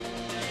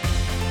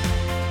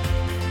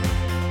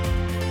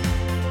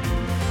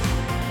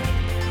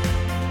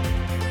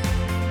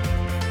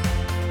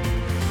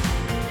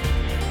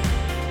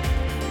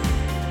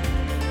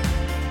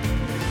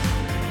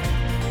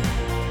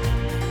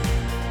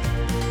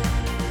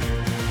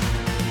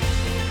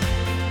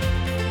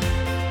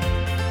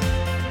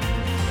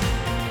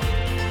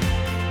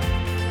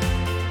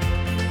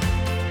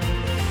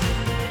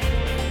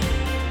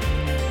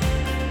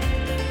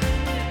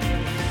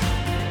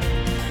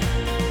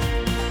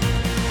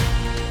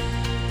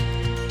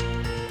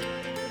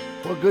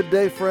Well, good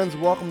day, friends.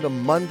 Welcome to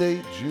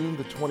Monday, June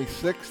the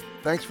 26th.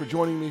 Thanks for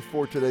joining me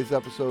for today's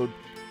episode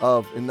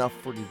of Enough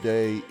for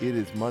Today. It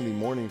is Monday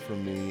morning for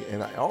me,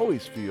 and I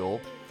always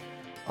feel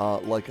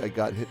like I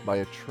got hit by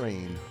a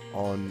train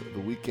on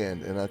the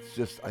weekend, and I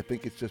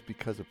think it's just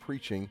because of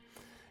preaching.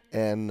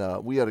 And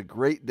we had a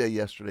great day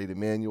yesterday at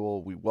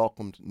Emmanuel. We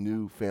welcomed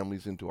new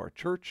families into our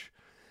church.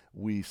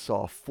 We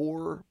saw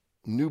 4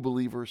 new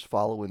believers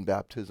follow in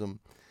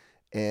baptism,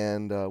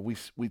 and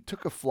we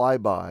took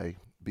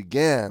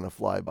began a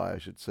flyby, I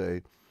should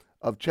say,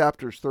 of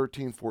chapters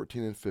 13,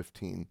 14, and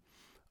 15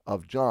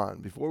 of John.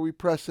 Before we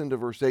press into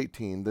verse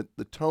 18,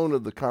 the tone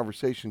of the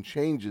conversation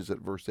changes at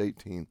verse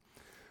 18.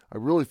 I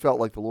really felt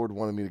like the Lord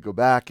wanted me to go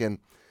back and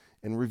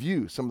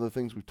review some of the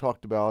things we've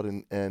talked about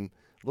and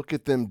look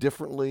at them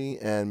differently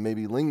and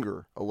maybe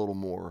linger a little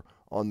more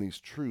on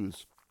these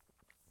truths.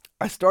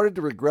 I started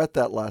to regret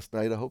that last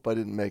night. I hope I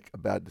didn't make a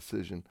bad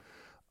decision.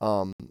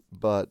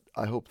 But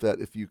I hope that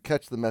if you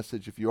catch the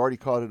message, if you already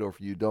caught it or if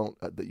you don't,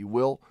 that you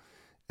will,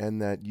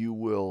 and that you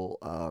will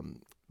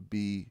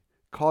be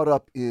caught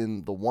up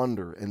in the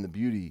wonder and the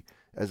beauty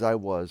as I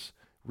was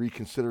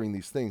reconsidering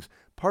these things.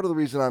 Part of the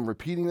reason I'm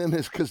repeating them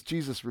is because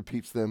Jesus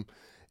repeats them,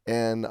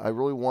 and I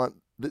really want,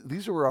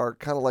 these are our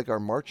kind of like our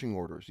marching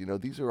orders. You know,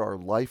 these are our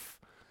life,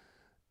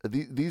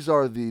 these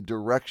are the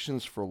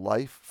directions for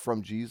life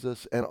from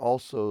Jesus and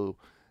also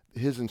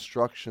his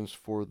instructions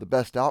for the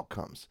best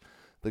outcomes,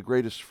 the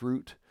greatest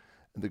fruit,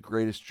 the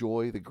greatest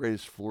joy, the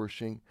greatest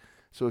flourishing.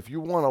 So if you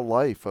want a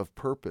life of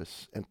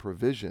purpose and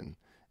provision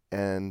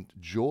and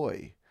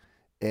joy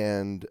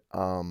and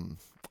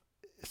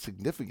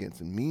significance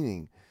and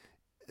meaning,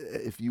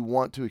 if you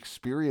want to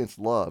experience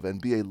love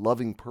and be a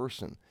loving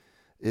person,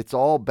 it's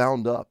all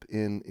bound up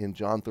in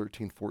John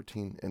 13,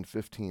 14, and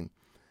 15.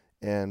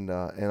 And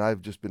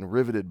I've just been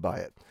riveted by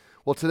it.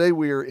 Well, today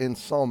we are in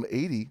Psalm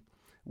 80,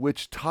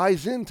 which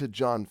ties into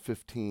John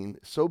 15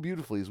 so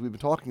beautifully, as we've been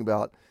talking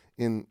about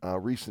in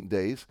recent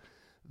days,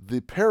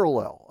 the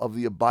parallel of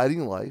the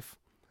abiding life,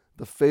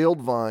 the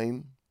failed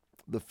vine,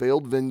 the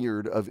failed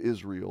vineyard of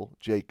Israel,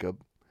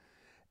 Jacob,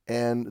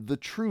 and the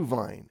true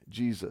vine,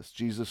 Jesus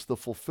the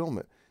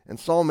fulfillment. And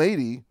Psalm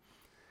 80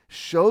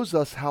 shows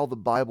us how the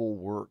Bible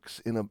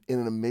works in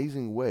an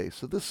amazing way.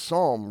 So this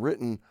psalm,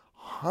 written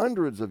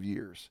hundreds of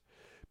years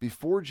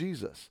before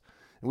Jesus,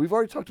 and we've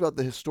already talked about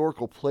the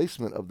historical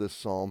placement of this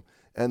psalm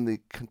and the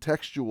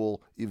contextual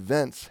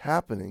events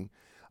happening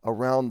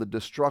around the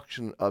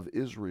destruction of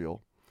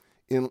Israel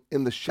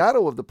in the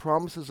shadow of the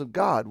promises of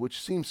God,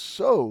 which seems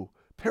so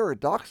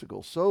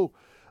paradoxical, so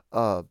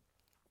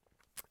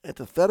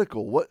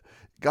antithetical. What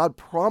God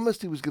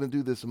promised he was going to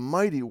do this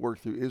mighty work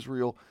through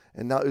Israel,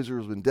 and now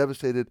Israel's been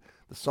devastated.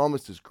 The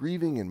psalmist is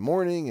grieving and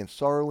mourning and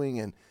sorrowing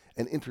and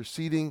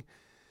interceding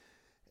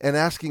and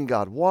asking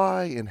God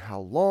why and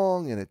how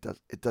long, and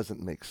it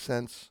doesn't make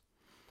sense.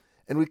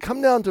 And we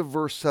come down to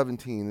verse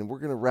 17, and we're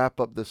going to wrap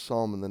up this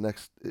psalm in the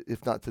next,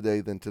 if not today,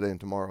 then today and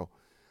tomorrow.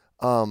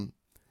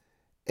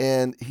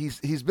 And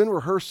he's been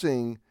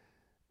rehearsing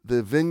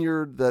the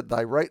vineyard that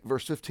thy right,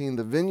 verse 15,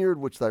 the vineyard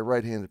which thy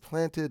right hand had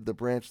planted, the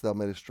branch thou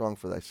madest strong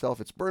for thyself.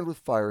 It's burned with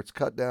fire, it's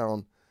cut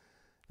down.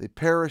 They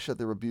perish at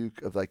the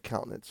rebuke of thy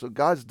countenance. So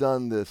God's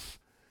done this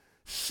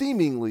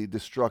seemingly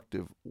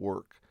destructive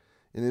work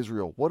in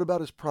Israel. What about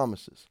his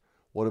promises?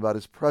 What about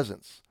his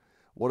presence?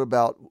 What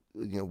about,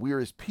 we are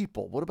his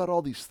people? What about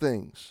all these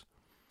things?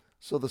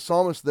 So the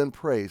psalmist then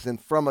prays. And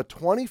from a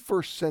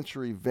 21st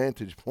century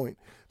vantage point,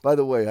 by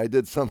the way, I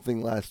did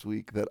something last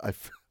week that I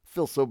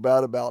feel so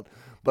bad about.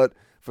 But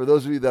for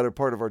those of you that are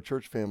part of our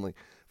church family,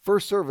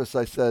 first service,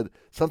 I said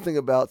something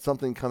about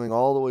something coming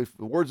all the way,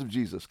 the words of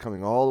Jesus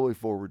coming all the way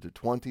forward to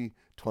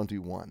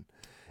 2021.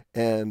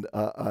 And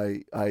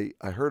I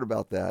heard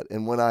about that.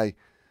 And when I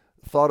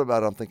thought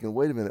about it, I'm thinking,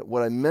 wait a minute,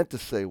 what I meant to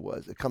say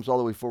was it comes all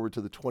the way forward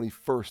to the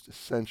 21st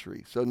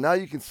century. So now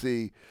you can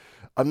see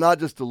I'm not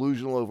just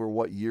delusional over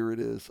what year it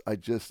is.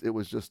 It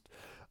was just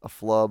a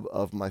flub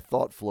of my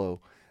thought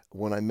flow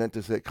when I meant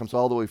to say it comes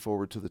all the way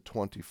forward to the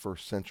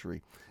 21st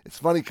century. It's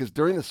funny because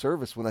during the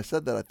service, when I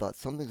said that, I thought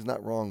something's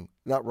not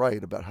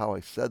right about how I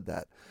said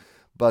that.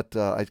 But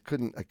I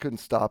couldn't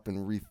stop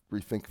and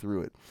rethink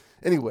through it.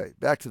 Anyway,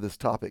 back to this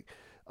topic.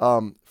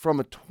 From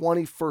a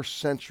 21st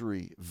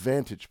century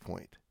vantage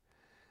point,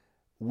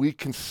 we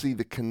can see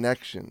the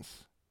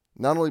connections,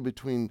 not only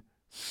between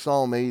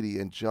Psalm 80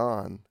 and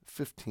John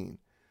 15,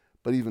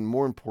 but even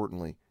more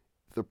importantly,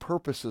 the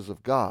purposes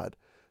of God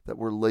that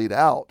were laid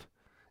out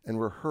and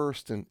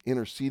rehearsed and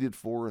interceded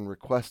for and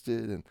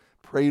requested and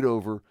prayed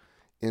over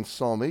in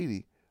Psalm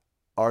 80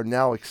 are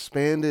now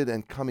expanded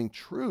and coming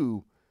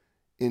true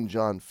in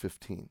John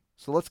 15.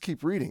 So let's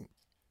keep reading.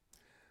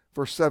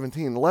 Verse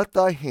 17, let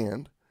thy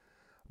hand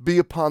be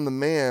upon the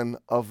man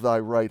of thy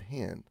right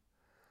hand,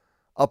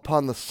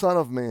 upon the Son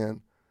of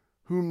Man,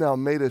 whom thou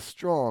madest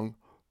strong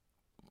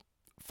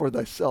for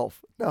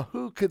thyself. Now,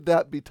 who could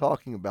that be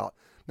talking about?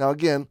 Now,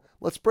 again,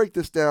 let's break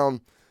this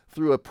down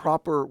through a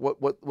proper,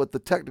 what the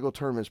technical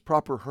term is,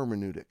 proper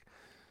hermeneutic.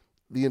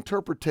 The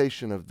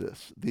interpretation of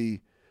this,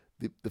 the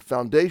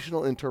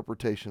foundational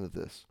interpretation of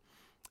this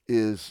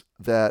is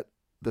that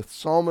the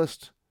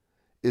psalmist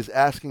is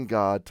asking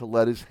God to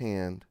let his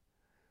hand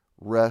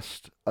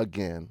rest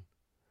again,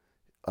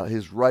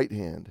 his right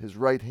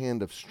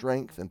hand of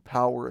strength and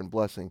power and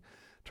blessing,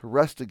 to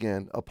rest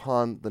again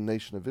upon the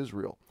nation of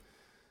Israel.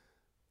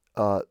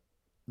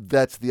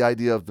 That's the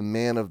idea of the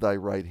man of thy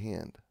right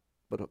hand.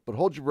 But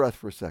hold your breath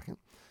for a second.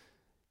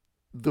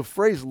 The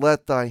phrase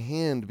 "let thy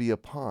hand be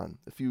upon,"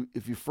 if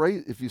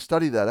you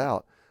study that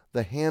out,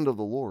 the hand of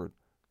the Lord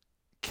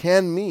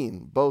can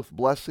mean both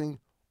blessing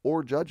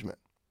or judgment.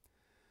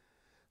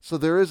 So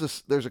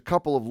there's a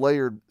couple of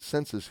layered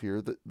senses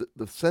here.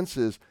 The sense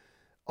is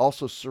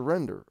also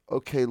surrender.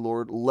 Okay,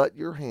 Lord, let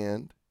your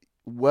hand,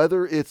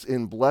 whether it's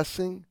in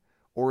blessing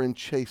or in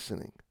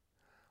chastening,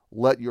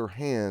 let your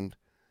hand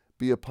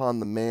be upon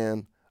the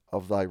man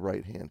of thy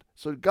right hand.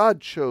 So God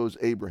chose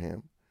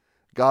Abraham.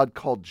 God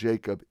called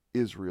Jacob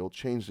Israel,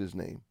 changed his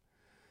name.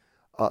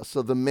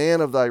 So the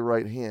man of thy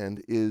right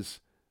hand is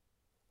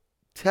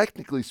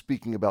technically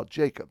speaking about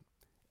Jacob,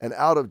 and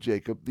out of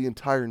Jacob, the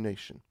entire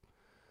nation.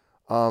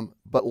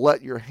 But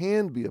let your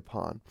hand be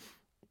upon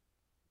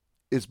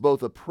is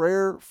both a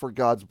prayer for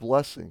God's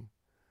blessing,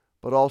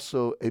 but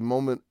also a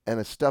moment and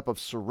a step of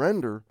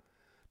surrender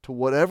to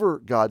whatever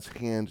God's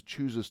hand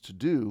chooses to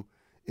do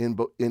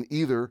in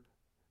either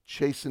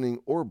chastening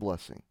or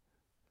blessing.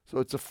 So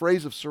it's a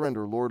phrase of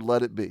surrender. Lord,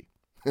 let it be.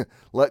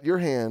 Let your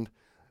hand,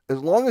 as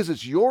long as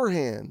it's your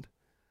hand,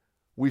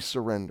 we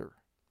surrender.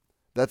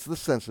 That's the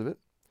sense of it.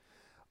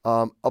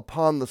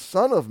 Upon the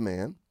Son of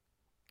Man,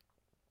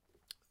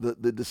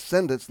 the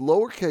descendants,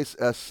 lowercase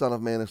s, Son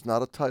of Man is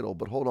not a title,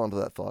 but hold on to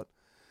that thought.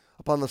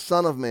 Upon the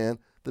Son of Man,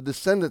 the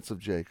descendants of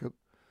Jacob,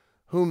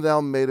 whom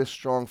thou madest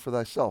strong for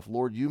thyself.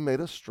 Lord, you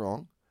made us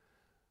strong.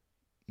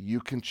 You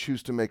can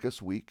choose to make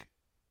us weak.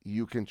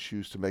 You can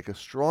choose to make us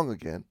strong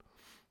again.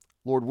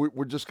 Lord, we're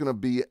going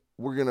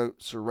to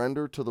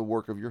surrender to the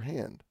work of your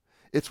hand.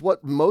 It's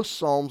what most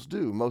Psalms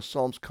do. Most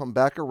Psalms come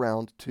back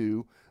around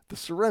to the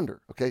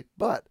surrender, okay?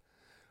 But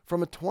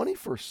from a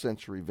 21st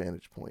century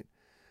vantage point,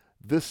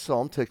 this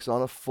Psalm takes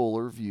on a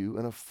fuller view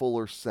and a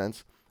fuller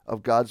sense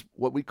of God's,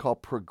 what we call,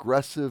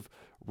 progressive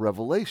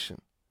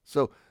revelation.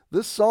 So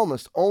this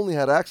psalmist only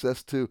had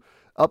access to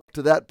up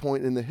to that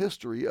point in the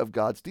history of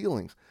God's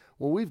dealings.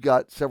 Well, we've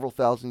got several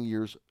thousand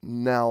years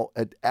now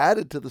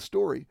added to the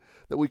story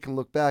that we can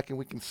look back and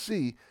we can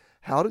see,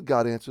 how did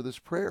God answer this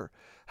prayer?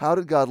 How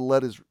did God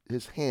let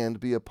his hand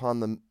be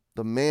upon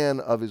the man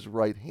of his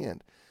right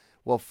hand?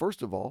 Well,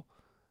 first of all,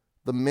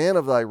 the man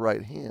of thy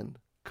right hand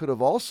could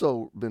have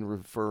also been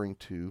referring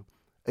to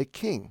a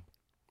king,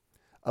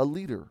 a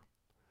leader,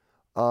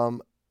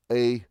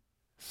 a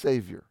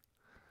savior.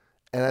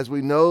 And as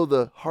we know,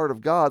 the heart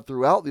of God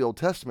throughout the Old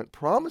Testament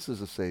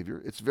promises a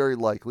savior. It's very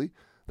likely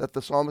that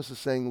the psalmist is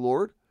saying,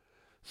 Lord,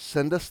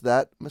 send us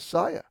that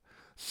Messiah.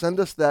 Send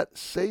us that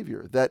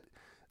savior, that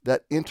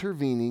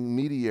intervening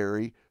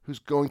mediator who's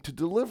going to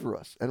deliver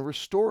us and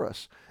restore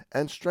us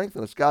and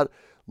strengthen us. God,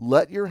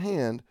 let your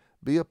hand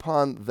be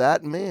upon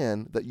that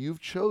man that you've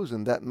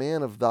chosen, that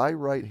man of thy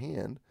right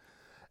hand,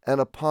 and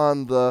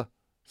upon the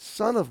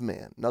Son of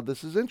Man. Now,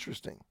 this is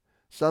interesting.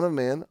 Son of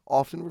Man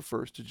often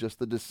refers to just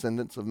the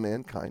descendants of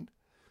mankind.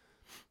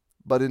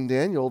 But in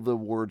Daniel, the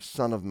word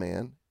Son of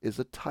Man is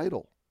a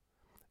title.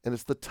 And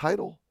it's the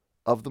title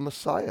of the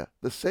Messiah,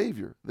 the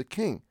Savior, the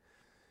King.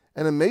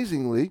 And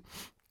amazingly,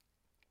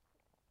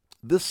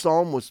 this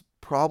psalm was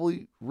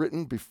probably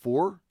written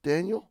before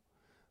Daniel,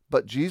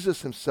 but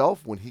Jesus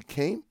himself, when he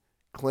came,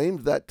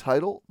 claimed that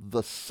title,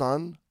 the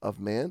Son of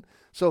Man.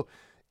 So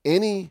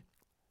any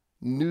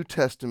New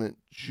Testament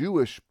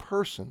Jewish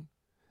person,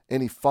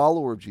 any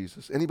follower of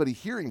Jesus, anybody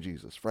hearing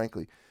Jesus,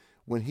 frankly,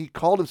 when he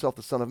called himself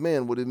the Son of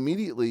Man, would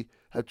immediately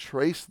have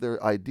traced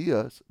their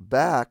ideas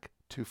back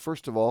to,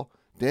 first of all,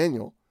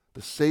 Daniel,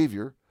 the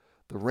Savior,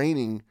 the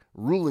reigning,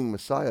 ruling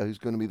Messiah who's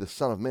going to be the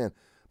Son of Man.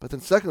 But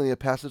then secondly, a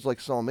passage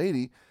like Psalm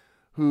 80,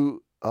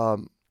 who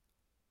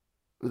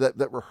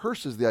that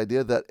rehearses the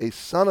idea that a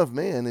Son of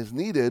Man is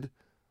needed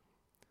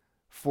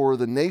for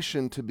the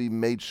nation to be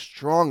made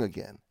strong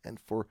again and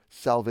for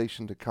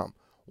salvation to come.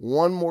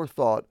 One more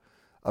thought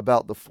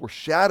about the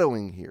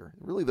foreshadowing here,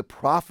 really the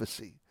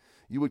prophecy.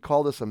 You would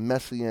call this a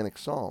messianic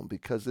psalm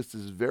because this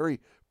is very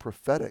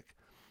prophetic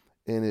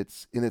in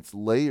its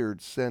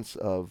layered sense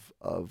of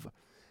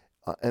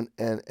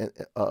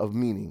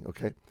meaning.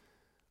 Okay,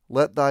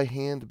 let thy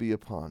hand be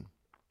upon.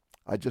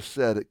 I just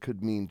said it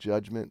could mean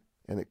judgment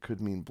and it could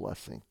mean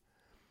blessing.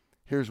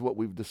 Here's what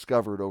we've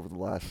discovered over the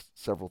last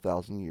several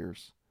thousand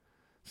years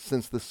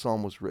since this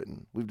psalm was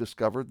written. We've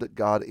discovered that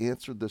God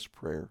answered this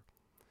prayer.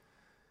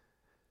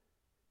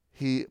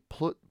 He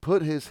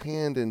put his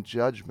hand in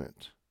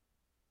judgment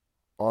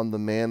on the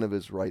man of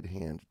his right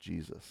hand,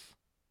 Jesus,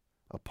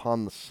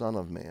 upon the Son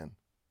of Man.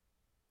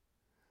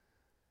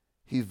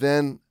 He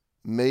then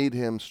made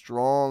him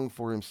strong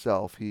for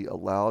himself. He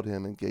allowed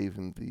him and gave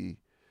him he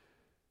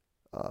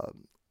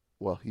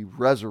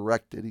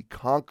resurrected. He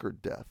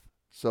conquered death.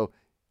 So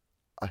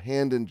a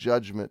hand in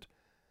judgment,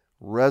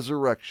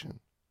 resurrection,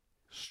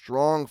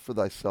 strong for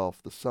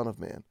thyself, the Son of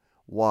Man.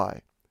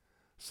 Why?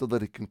 so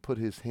that he can put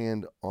his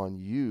hand on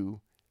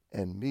you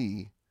and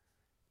me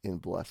in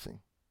blessing.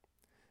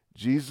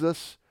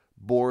 Jesus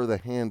bore the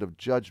hand of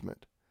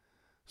judgment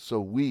so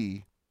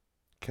we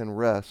can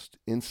rest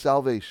in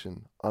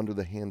salvation under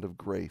the hand of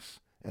grace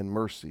and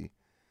mercy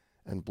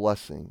and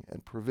blessing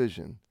and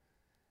provision.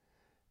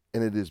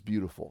 And it is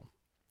beautiful.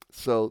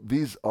 So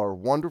these are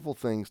wonderful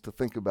things to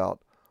think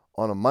about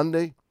on a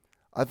Monday.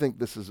 I think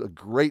this is a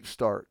great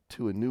start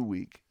to a new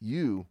week.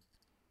 You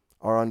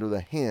are under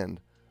the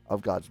hand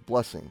of God's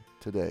blessing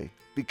today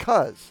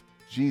because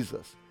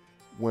Jesus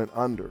went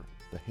under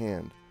the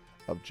hand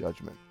of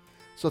judgment.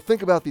 So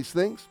think about these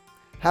things.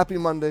 Happy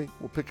Monday.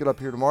 We'll pick it up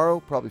here tomorrow,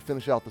 probably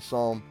finish out the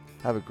psalm.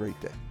 Have a great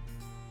day.